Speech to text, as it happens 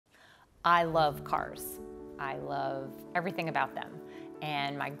I love cars. I love everything about them.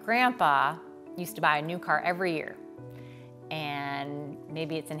 And my grandpa used to buy a new car every year. And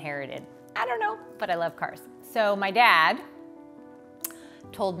maybe it's inherited. I don't know, but I love cars. So my dad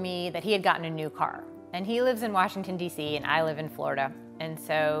told me that he had gotten a new car. And he lives in Washington, D.C., and I live in Florida. And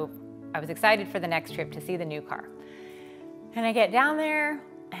so I was excited for the next trip to see the new car. And I get down there,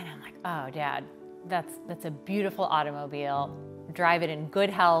 and I'm like, oh, Dad, that's a beautiful automobile. Drive it in good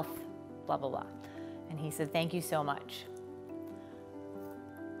health, blah, blah, blah. And he said, thank you so much.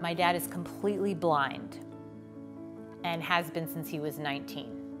 My dad is completely blind and has been since he was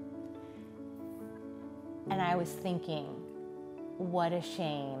 19. And I was thinking, what a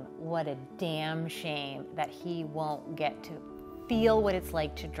shame, what a damn shame that he won't get to feel what it's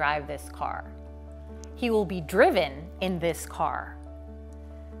like to drive this car. He will be driven in this car,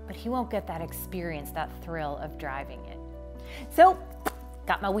 but he won't get that experience, that thrill of driving it. So,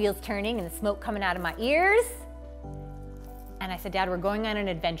 got my wheels turning and the smoke coming out of my ears. And I said, Dad, we're going on an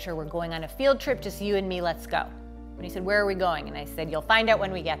adventure. We're going on a field trip, just you and me, let's go. And he said, where are we going? And I said, you'll find out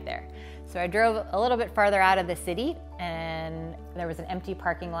when we get there. So I drove a little bit farther out of the city, and there was an empty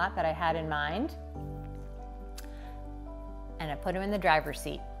parking lot that I had in mind. And I put him in the driver's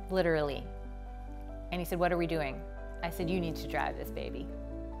seat, literally. And he said, what are we doing? I said, you need to drive this baby.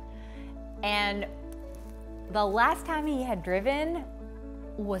 And the last time he had driven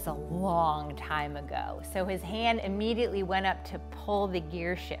was a long time ago. So his hand immediately went up to pull the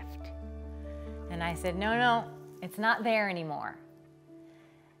gear shift. And I said, no, it's not there anymore.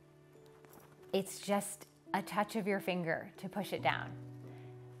 It's just a touch of your finger to push it down.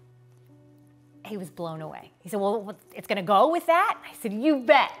 He was blown away. He said, well, it's gonna go with that? I said, you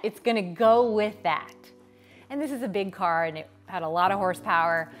bet, it's gonna go with that. And this is a big car, and it had a lot of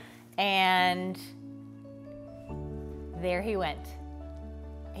horsepower, and there he went.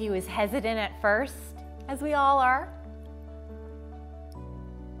 He was hesitant at first, as we all are,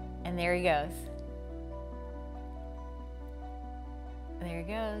 and there he goes. There he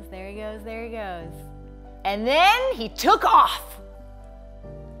goes, there he goes, there he goes. And then he took off.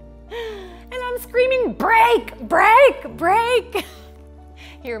 And I'm screaming, brake, brake, brake.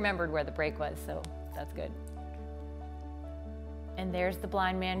 He remembered where the brake was, so that's good. And there's the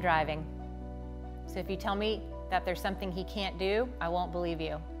blind man driving. So if you tell me that there's something he can't do, I won't believe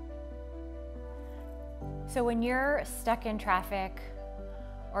you. So when you're stuck in traffic,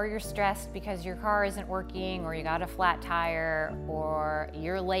 or you're stressed because your car isn't working, or you got a flat tire, or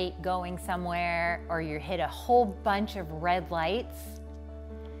you're late going somewhere, or you hit a whole bunch of red lights,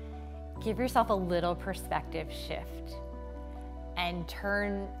 give yourself a little perspective shift and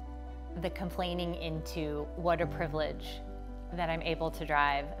turn the complaining into what a privilege that I'm able to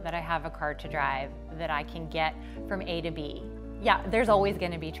drive, that I have a car to drive, that I can get from A to B. Yeah, there's always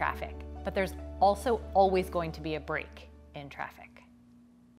going to be traffic, but there's also always going to be a break in traffic.